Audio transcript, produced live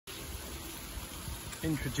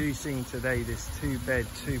Introducing today this 2-bed,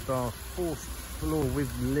 2-bath, 4th floor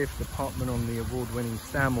with lift apartment on the award-winning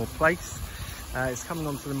Stanmore Place. It's coming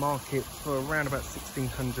onto the market for around about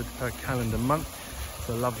 $1,600 per calendar month. It's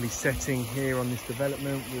a lovely setting here on this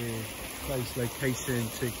development with close location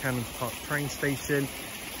to Cannons Park train station,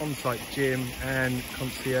 on-site gym and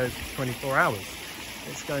concierge 24 hours.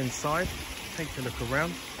 Let's go inside, take a look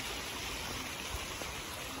around.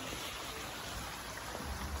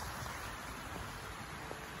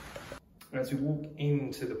 As we walk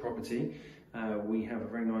into the property, we have a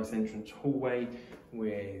very nice entrance hallway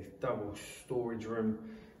with double storage room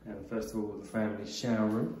and first of all the family shower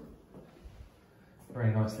room.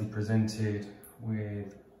 Very nicely presented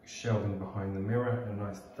with shelving behind the mirror, a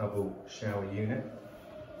nice double shower unit.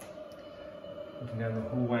 Looking down the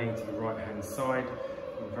hallway to the right hand side,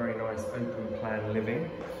 a very nice open plan living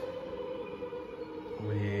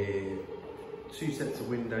with 2 sets of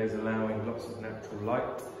windows allowing lots of natural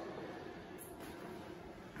light.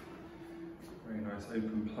 Very nice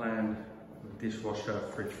open plan with dishwasher,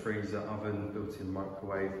 fridge, freezer, oven, built-in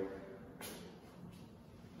microwave.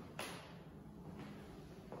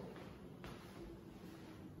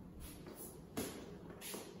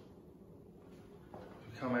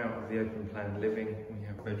 We come out of the open plan living, we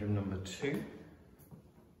have bedroom number 2.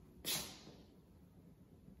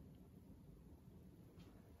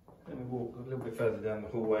 Then we walk a little bit further down the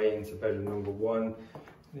hallway into bedroom number 1.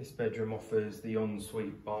 This bedroom offers the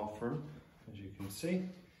ensuite bathroom. As you can see,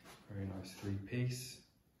 very nice 3-piece.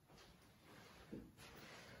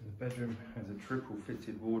 The bedroom has a triple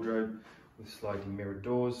fitted wardrobe with sliding mirror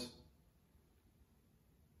doors.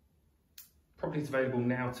 Property is available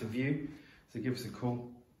now to view, so give us a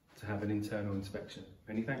call to have an internal inspection.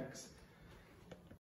 Many thanks.